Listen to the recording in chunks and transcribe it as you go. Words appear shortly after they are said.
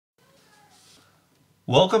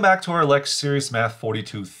Welcome back to our lecture series Math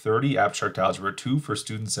 4230 Abstract Algebra 2 for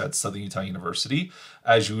students at Southern Utah University.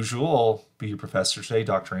 As usual, I'll be your professor today,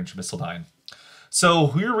 Dr. Andrew Misseldine.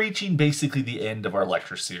 So we're reaching basically the end of our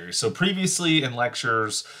lecture series. So previously in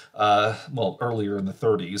lectures, earlier in the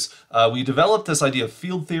 30s, we developed this idea of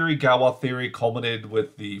field theory, Galois theory, culminated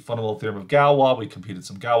with the fundamental theorem of Galois. We computed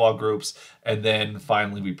some Galois groups, and then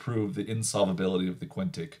finally we proved the insolvability of the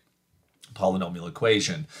quintic polynomial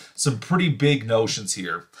equation. Some pretty big notions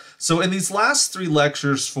here. So in these last three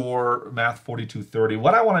lectures for Math 4230,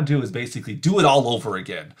 what I want to do is basically do it all over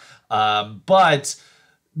again, but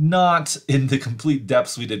not in the complete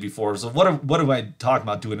depths we did before. So what am I talking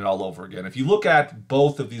about doing it all over again? If you look at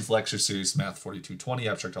both of these lecture series, Math 4220,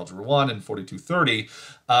 Abstract Algebra 1, and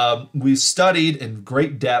 4230, we studied in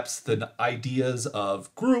great depth the ideas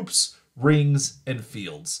of groups, rings, and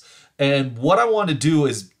fields. And what I want to do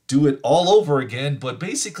is do it all over again, but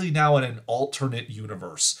basically now in an alternate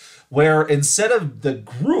universe, where instead of the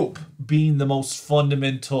group being the most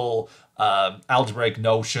fundamental algebraic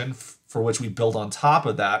notion for which we build on top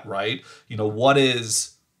of that, right? You know, what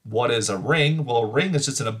is a ring? Well, a ring is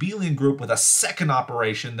just an abelian group with a second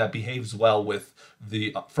operation that behaves well with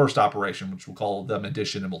the first operation, which we'll call them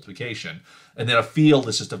addition and multiplication. And then a field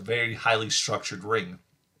is just a very highly structured ring.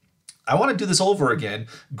 I want to do this over again,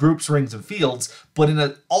 groups, rings, and fields, but in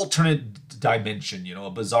an alternate dimension, you know,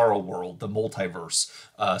 a bizarro world, the multiverse,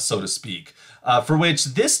 so to speak, for which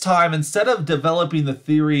this time, instead of developing the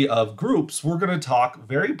theory of groups, we're going to talk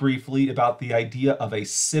very briefly about the idea of a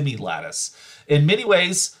semilattice. In many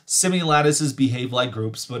ways, semilattices behave like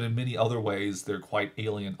groups, but in many other ways, they're quite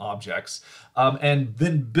alien objects. And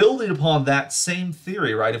then building upon that same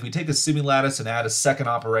theory, right? If we take a semilattice and add a second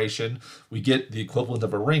operation, we get the equivalent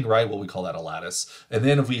of a ring, right? Well, we call that a lattice. And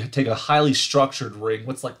then if we take a highly structured ring,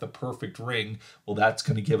 what's like the perfect ring? Well, that's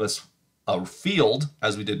going to give us a field,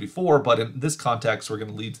 as we did before, but in this context, we're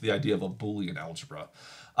going to lead to the idea of a Boolean algebra.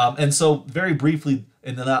 And so very briefly,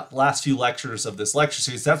 in the last few lectures of this lecture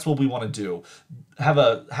series, that's what we want to do. Have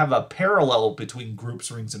a parallel between groups,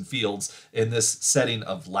 rings, and fields in this setting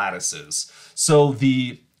of lattices. So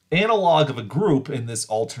the analog of a group in this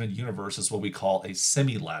alternate universe is what we call a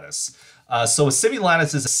semilattice. So a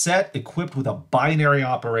semilattice is a set equipped with a binary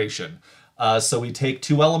operation. So we take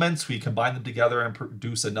two elements, we combine them together and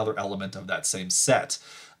produce another element of that same set.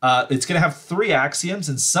 It's going to have three axioms,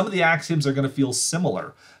 and some of the axioms are going to feel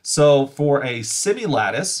similar. So for a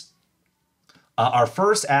semilattice, our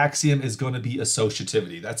first axiom is going to be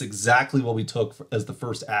associativity. That's exactly what we took as the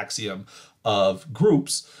first axiom of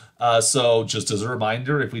groups. So just as a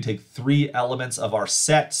reminder, if we take three elements of our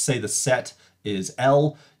set, say the set is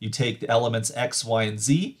L, you take the elements X, Y, and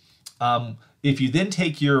Z. If you then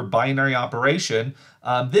take your binary operation,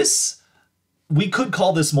 we could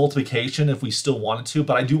call this multiplication if we still wanted to,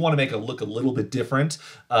 but I do want to make it look a little bit different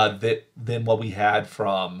than what we had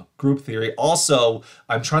from group theory. Also,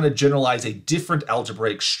 I'm trying to generalize a different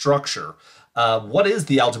algebraic structure. What is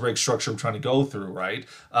the algebraic structure I'm trying to go through, right?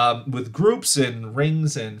 With groups and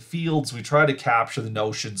rings and fields, we try to capture the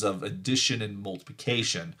notions of addition and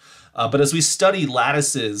multiplication. But as we study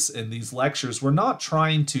lattices in these lectures, we're not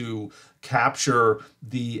trying to capture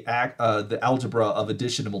the algebra of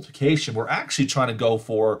addition and multiplication. We're actually trying to go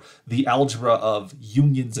for the algebra of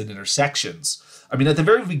unions and intersections. I mean, at the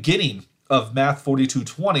very beginning of Math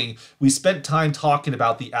 4220, we spent time talking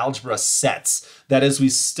about the algebra sets. That is, we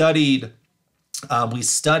studied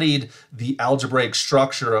the algebraic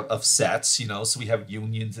structure of sets, you know, so we have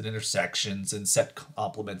unions and intersections and set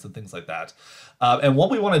complements and things like that. And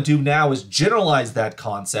what we want to do now is generalize that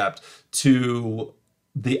concept to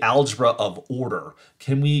the algebra of order.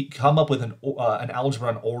 Can we come up with an algebra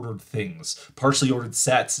on ordered things? Partially ordered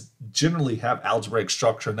sets generally have algebraic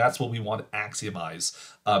structure, and that's what we want to axiomize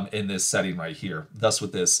in this setting right here. Thus,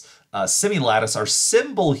 with this semilattice, our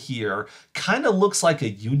symbol here kind of looks like a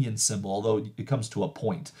union symbol, although it comes to a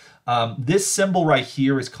point. This symbol right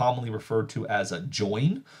here is commonly referred to as a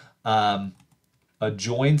join. A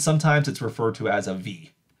join, sometimes it's referred to as a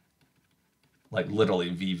V, like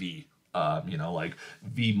literally VV. You know, like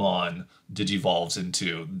Vmon digivolves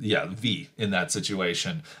into, yeah, V in that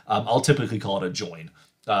situation. I'll typically call it a join.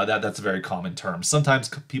 That's a very common term. Sometimes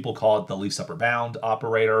people call it the least upper bound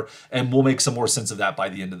operator, and we'll make some more sense of that by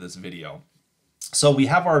the end of this video. So we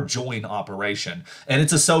have our join operation, and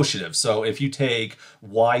it's associative. So if you take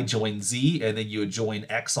Y join Z and then you join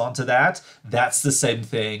X onto that, that's the same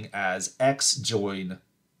thing as X join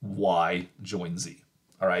Y join Z.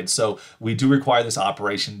 All right, so we do require this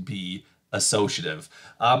operation be associative.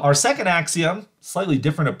 Our second axiom, slightly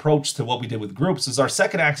different approach to what we did with groups, is our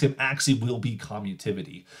second axiom actually will be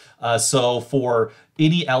commutativity. So for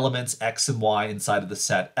any elements x and y inside of the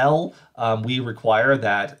set L, we require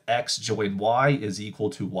that x join y is equal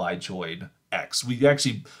to y join x. We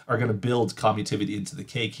actually are going to build commutativity into the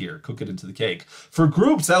cake here, cook it into the cake. For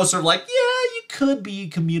groups, that was sort of like, yeah, you could be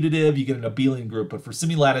commutative, you get an abelian group, but for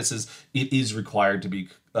semilattices, it is required to be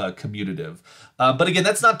commutative. But again,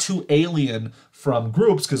 that's not too alien from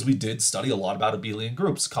groups because we did study a lot about abelian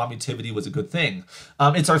groups. Commutativity was a good thing.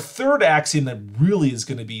 It's our third axiom that really is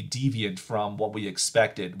going to be deviant from what we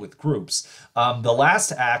expected with groups. The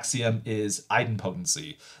last axiom is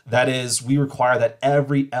idempotency. That is, we require that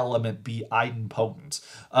every element be idempotent.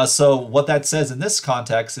 So what that says in this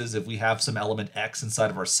context is if we have some element x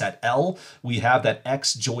inside of our set L, we have that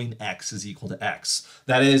x join x is equal to x.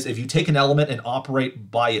 That is, if you take an element and operate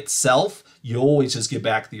by itself, you always just get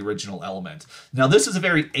back the original element. Now, this is a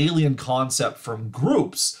very alien concept from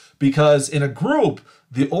groups because in a group,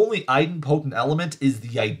 the only idempotent element is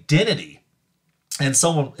the identity. And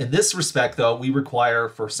so in this respect, though, we require,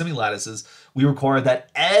 for semilattices, we require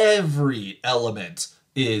that every element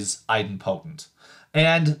is idempotent.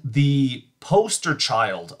 And the poster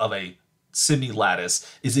child of a semilattice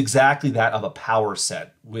is exactly that of a power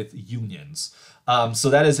set with unions. So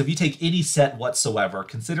that is, if you take any set whatsoever,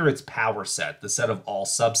 consider its power set, the set of all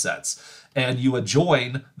subsets, and you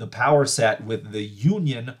adjoin the power set with the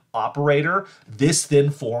union operator, this then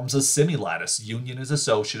forms a semilattice. Union is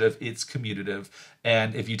associative, it's commutative,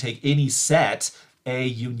 and if you take any set, A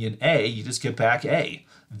union A, you just get back A.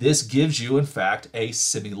 This gives you, in fact, a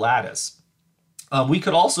semilattice. We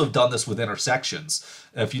could also have done this with intersections.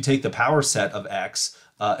 If you take the power set of X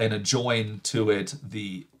and adjoin to it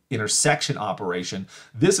the intersection operation,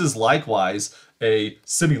 this is likewise a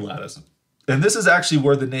semilattice. And this is actually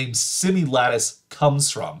where the name semilattice comes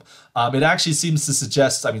from. It actually seems to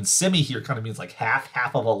suggest, I mean, semi here kind of means like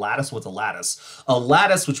half of a lattice. What's a lattice? A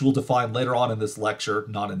lattice, which we'll define later on in this lecture,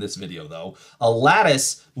 not in this video though. A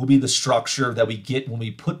lattice will be the structure that we get when we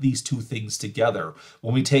put these two things together.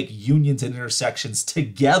 When we take unions and intersections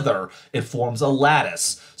together, it forms a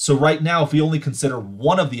lattice. So right now, if we only consider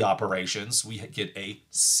one of the operations, we get a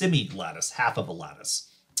semi-lattice, half of a lattice.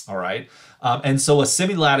 All right. And so a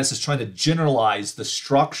semilattice is trying to generalize the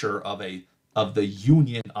structure of the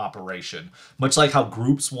union operation, much like how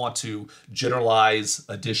groups want to generalize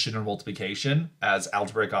addition or multiplication as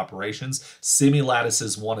algebraic operations.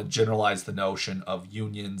 Semilattices want to generalize the notion of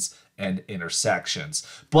unions and intersections.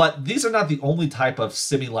 But these are not the only type of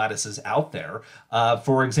semilattices out there.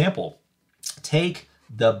 For example, take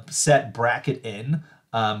the set bracket n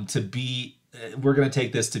to be, we're going to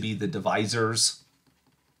take this to be the divisors,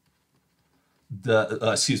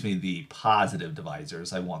 the positive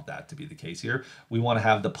divisors. I want that to be the case here. We want to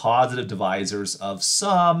have the positive divisors of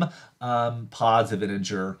some positive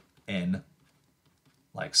integer n,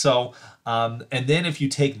 like so. And then if you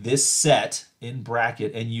take this set in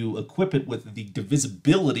bracket and you equip it with the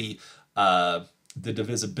divisibility,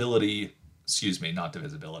 excuse me, not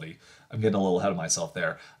divisibility. I'm getting a little ahead of myself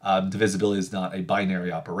there. Divisibility is not a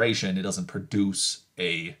binary operation. It doesn't produce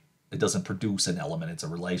an element, it's a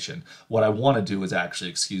relation. What I want to do is actually,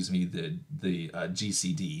 excuse me, the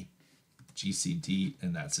GCD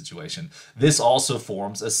in that situation. This also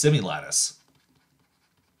forms a semilattice.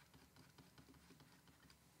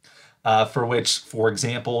 For which, for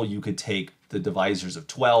example, you could take the divisors of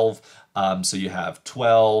 12. So you have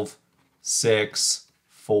 12, 6,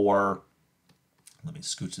 4. Let me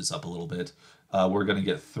scooch this up a little bit. We're going to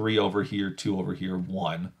get 3 over here, 2 over here,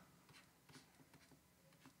 1.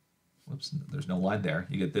 Whoops, there's no line there.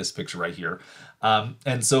 You get this picture right here.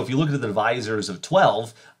 And so if you look at the divisors of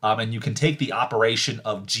 12, and you can take the operation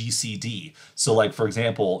of GCD. So like, for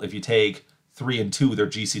example, if you take 3 and 2, their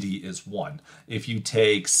GCD is 1. If you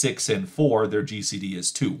take 6 and 4, their GCD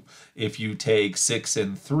is 2. If you take 6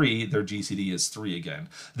 and 3, their GCD is 3 again.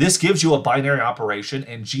 This gives you a binary operation,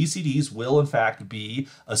 and GCDs will, in fact, be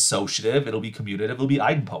associative. It'll be commutative. It'll be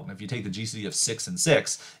idempotent. If you take the GCD of 6 and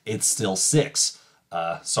 6, it's still 6.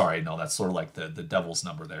 Sorry, no, that's sort of like the devil's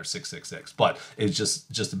number there, 666. But it's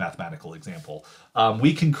just a mathematical example.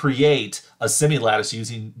 We can create a semilattice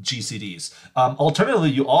using GCDs.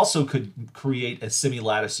 Alternatively, you also could create a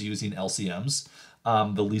semilattice using LCMs,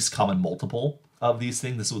 the least common multiple of these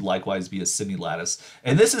things. This would likewise be a semilattice.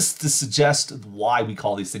 And this is to suggest why we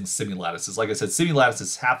call these things semilattices. Like I said, semilattice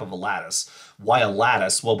is half of a lattice. Why a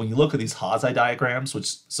lattice? Well, when you look at these Hasse diagrams,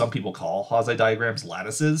 which some people call Hasse diagrams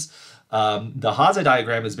lattices, the Hasse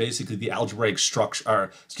diagram is basically the algebraic structure,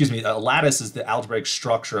 or excuse me, a lattice is the algebraic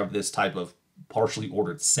structure of this type of partially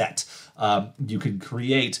ordered set. You can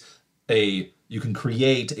create a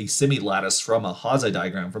semilattice from a Hasse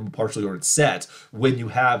diagram, from a partially ordered set, when you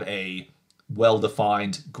have a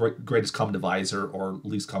well-defined greatest common divisor or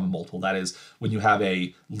least common multiple. That is, when you have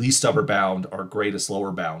a least upper bound or greatest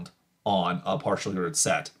lower bound on a partially ordered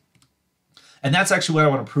set. And that's actually what I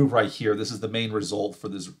want to prove right here. This is the main result for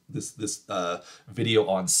this video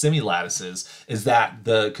on semilattices, is that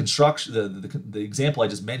the construction, the example I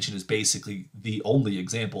just mentioned is basically the only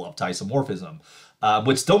example of isomorphism.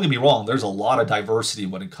 Which, don't get me wrong, there's a lot of diversity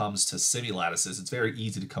when it comes to semilattices. It's very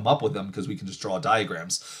easy to come up with them because we can just draw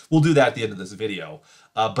diagrams. We'll do that at the end of this video.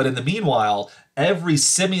 But in the meanwhile, every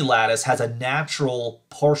semilattice has a natural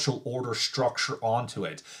partial order structure onto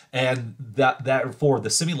it. And therefore, the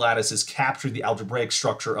semilattice is capturing the algebraic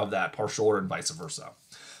structure of that partial order and vice versa.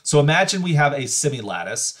 So imagine we have a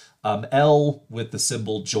semilattice, L with the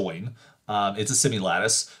symbol join. It's a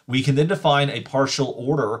semilattice. We can then define a partial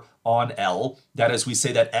order on L. That is, we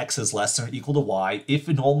say that x is less than or equal to y if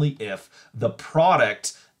and only if the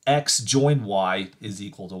product x join y is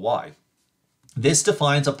equal to y. This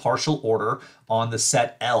defines a partial order on the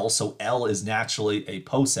set L. So L is naturally a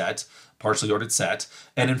poset, partially ordered set.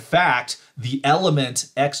 And in fact, the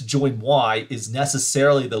element x join y is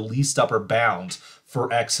necessarily the least upper bound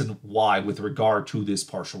for x and y with regard to this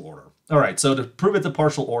partial order. All right, so to prove it's a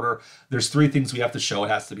partial order, there's three things we have to show. It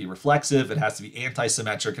has to be reflexive, it has to be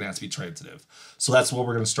anti-symmetric, and it has to be transitive. So that's what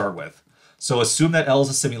we're going to start with. So assume that L is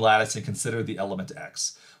a semilattice and consider the element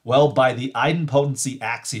x. Well, by the idempotency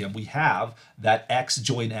axiom, we have that x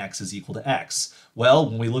join x is equal to x. Well,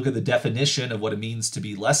 when we look at the definition of what it means to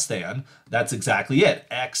be less than, that's exactly it.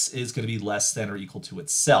 X is going to be less than or equal to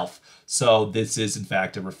itself. So this is, in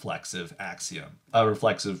fact, a reflexive axiom, a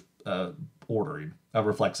reflexive ordering, a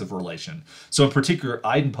reflexive relation. So in particular,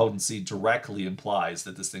 idempotency directly implies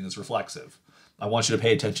that this thing is reflexive. I want you to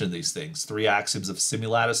pay attention to these things. 3 axioms of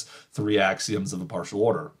semilattice, 3 axioms of a partial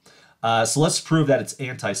order. So let's prove that it's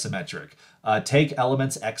anti-symmetric. Take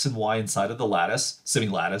elements x and y inside of the lattice,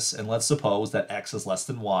 semilattice, and let's suppose that x is less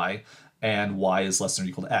than y and y is less than or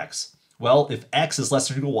equal to x. Well, if x is less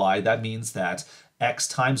than or equal to y, that means that x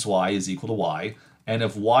times y is equal to y. And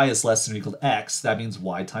if y is less than or equal to x, that means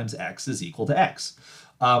y times x is equal to x.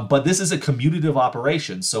 But this is a commutative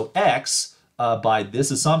operation. So x, by this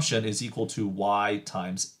assumption, is equal to y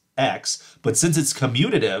times x. But since it's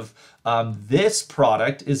commutative, this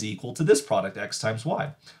product is equal to this product, x times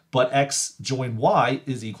y. But x join y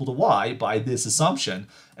is equal to y by this assumption.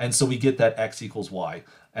 And so we get that x equals y.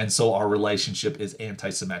 And so our relationship is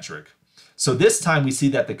anti-symmetric. So this time we see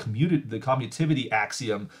that the commutativity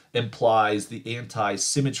axiom implies the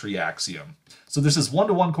anti-symmetry axiom. So there's this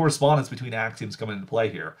one-to-one correspondence between axioms coming into play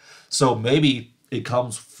here. So maybe it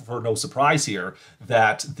comes for no surprise here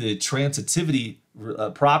that the transitivity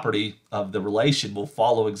property of the relation will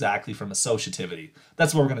follow exactly from associativity.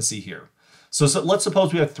 That's what we're going to see here. So let's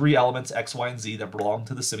suppose we have 3 elements, x, y, and z, that belong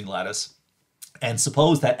to the semilattice. And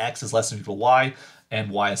suppose that x is less than or equal to y and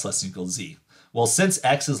y is less than or equal to z. Well, since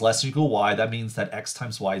x is less than or equal to y, that means that x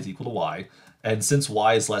times y is equal to y. And since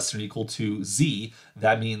y is less than or equal to z,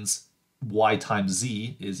 that means y times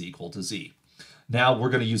z is equal to z. Now we're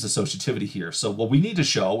going to use associativity here. So what we need to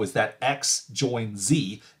show is that x join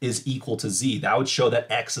z is equal to z. That would show that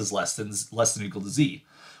x is less than or equal to z.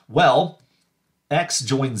 Well, x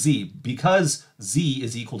join z, because z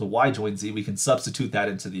is equal to y join z, we can substitute that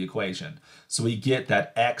into the equation. So we get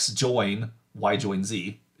that x join y join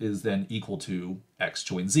z is then equal to x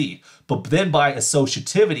join z. But then by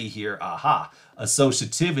associativity here,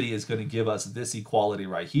 associativity is going to give us this equality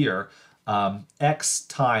right here. X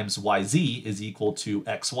times yz is equal to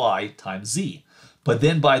xy times z. But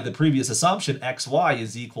then by the previous assumption, xy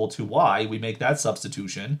is equal to y, we make that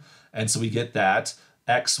substitution. And so we get that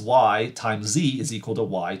xy times z is equal to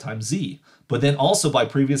y times z. But then also by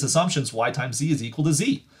previous assumptions, y times z is equal to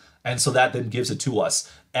z. And so that then gives it to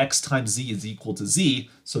us. X times z is equal to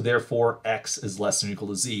z, so therefore x is less than or equal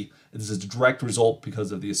to z. This is a direct result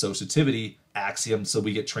because of the associativity axiom, so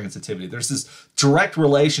we get transitivity. There's this direct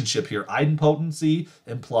relationship here. Idempotency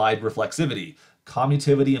implied reflexivity.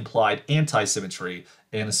 Commutativity implied anti-symmetry,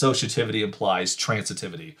 and associativity implies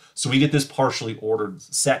transitivity. So we get this partially ordered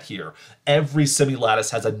set here. Every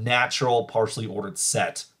semilattice has a natural partially ordered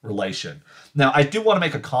set relation. Now, I do want to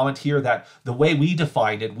make a comment here that the way we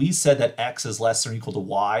defined it, we said that x is less than or equal to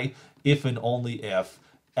y if and only if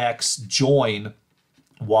x join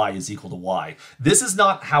y is equal to y. This is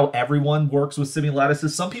not how everyone works with semilattices.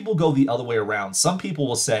 Some people go the other way around. Some people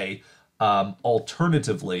will say,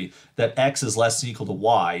 alternatively, that x is less than or equal to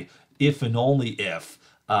y if and only if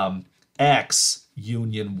x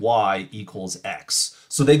union y equals x.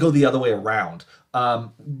 So they go the other way around.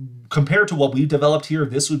 Compared to what we've developed here,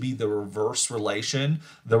 this would be the reverse relation,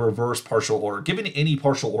 the reverse partial order. Given any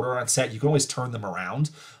partial order on set, you can always turn them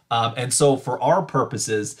around. And so for our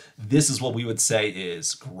purposes, this is what we would say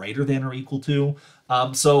is greater than or equal to.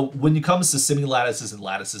 So when it comes to semilattices and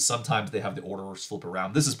lattices, sometimes they have the orders flip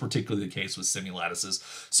around. This is particularly the case with semilattices.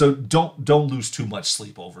 So don't lose too much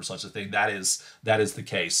sleep over such a thing. That is the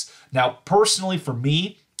case. Now, personally, for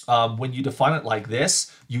me, when you define it like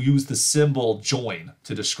this, you use the symbol join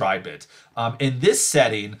to describe it. In this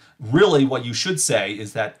setting, really what you should say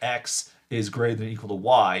is that x is greater than or equal to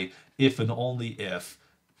y if and only if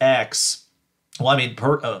x, well, I mean,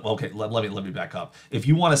 okay, let me back up. If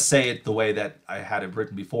you want to say it the way that I had it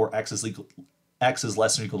written before, x is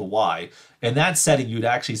less than or equal to y, in that setting, you'd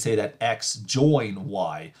actually say that x join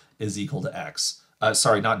y is equal to x.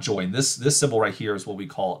 Sorry, not join. This symbol right here is what we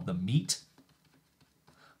call the meet.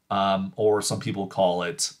 Or some people call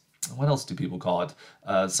it, what else do people call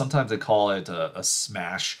it? Sometimes they call it a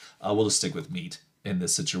smash. We'll just stick with meet in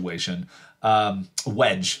this situation.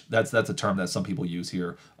 Wedge, that's a term that some people use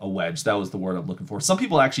here, a wedge. That was the word I'm looking for. Some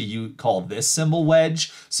people actually call this symbol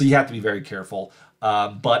wedge, so you have to be very careful.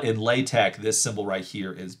 But in LaTeX, this symbol right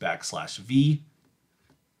here is \v,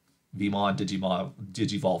 vmon,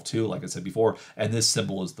 digivolve 2, like I said before, and this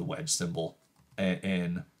symbol is the wedge symbol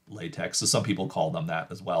in LaTeX. So some people call them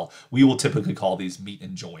that as well. We will typically call these meet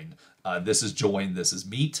and join. This is join, this is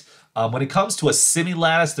meet. When it comes to a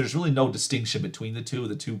semilattice, there's really no distinction between the two.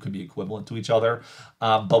 The two can be equivalent to each other.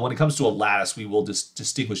 But when it comes to a lattice, we will just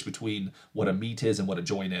distinguish between what a meet is and what a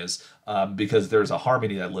join is, because there's a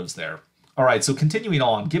harmony that lives there. All right, so continuing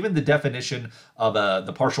on, given the definition of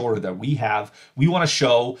the partial order that we have, we want to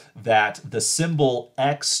show that the symbol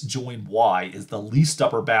x join y is the least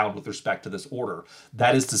upper bound with respect to this order.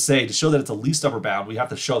 That is to say, to show that it's a least upper bound, we have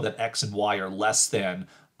to show that x and y are less than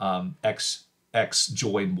x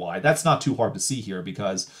join y. That's not too hard to see here,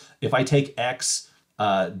 because if I take x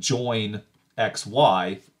join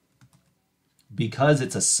xy, because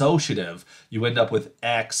it's associative, you end up with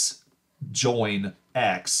x join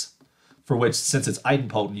x, for which, since it's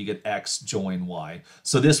idempotent, you get x join y.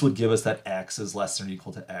 So this would give us that x is less than or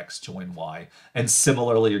equal to x join y. And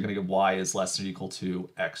similarly, you're going to get y is less than or equal to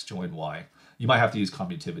x join y. You might have to use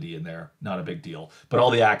commutativity in there, not a big deal. But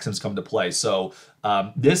all the axioms come to play. So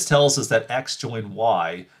this tells us that x join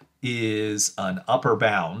y is an upper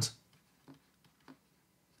bound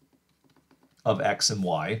of x and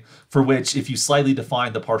y, for which if you slightly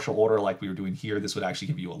define the partial order like we were doing here, this would actually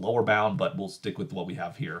give you a lower bound, but we'll stick with what we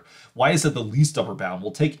have here. Why is it the least upper bound?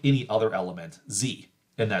 We'll take any other element, z,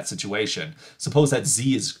 in that situation. Suppose that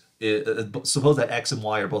suppose that x and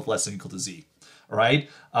y are both less than or equal to z. All right,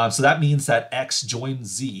 so that means that x join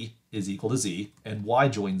z is equal to z, and y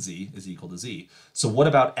join z is equal to z. So what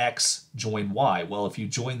about x join y? Well, if you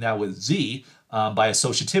join that with z, by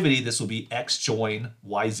associativity, this will be x join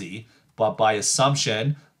yz, but by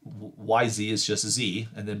assumption, yz is just z,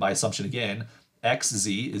 and then by assumption again,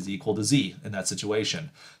 xz is equal to z in that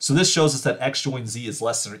situation. So this shows us that x join z is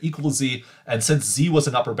less than or equal to z, and since z was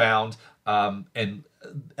an upper bound, and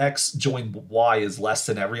x join y is less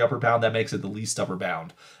than every upper bound, that makes it the least upper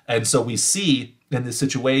bound. And so we see in this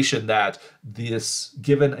situation that this,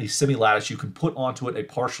 given a semilattice, you can put onto it a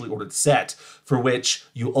partially ordered set for which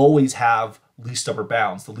you always have least upper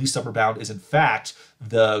bounds. The least upper bound is in fact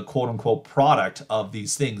the quote-unquote product of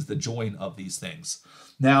these things, the join of these things.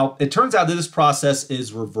 Now, it turns out that this process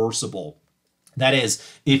is reversible. That is,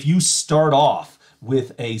 if you start off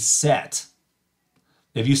with a set,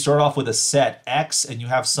 x and you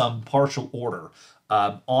have some partial order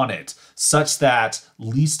on it, such that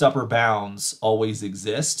least upper bounds always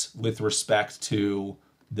exist with respect to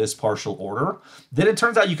this partial order, then it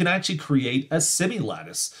turns out you can actually create a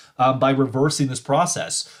semilattice by reversing this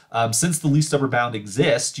process. Since the least upper bound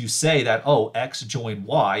exists, you say that, oh, x join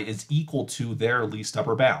y is equal to their least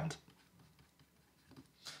upper bound.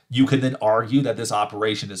 You can then argue that this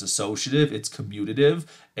operation is associative, it's commutative,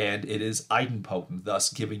 and it is idempotent,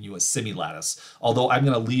 thus giving you a semilattice. Although I'm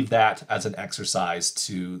going to leave that as an exercise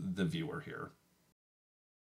to the viewer here.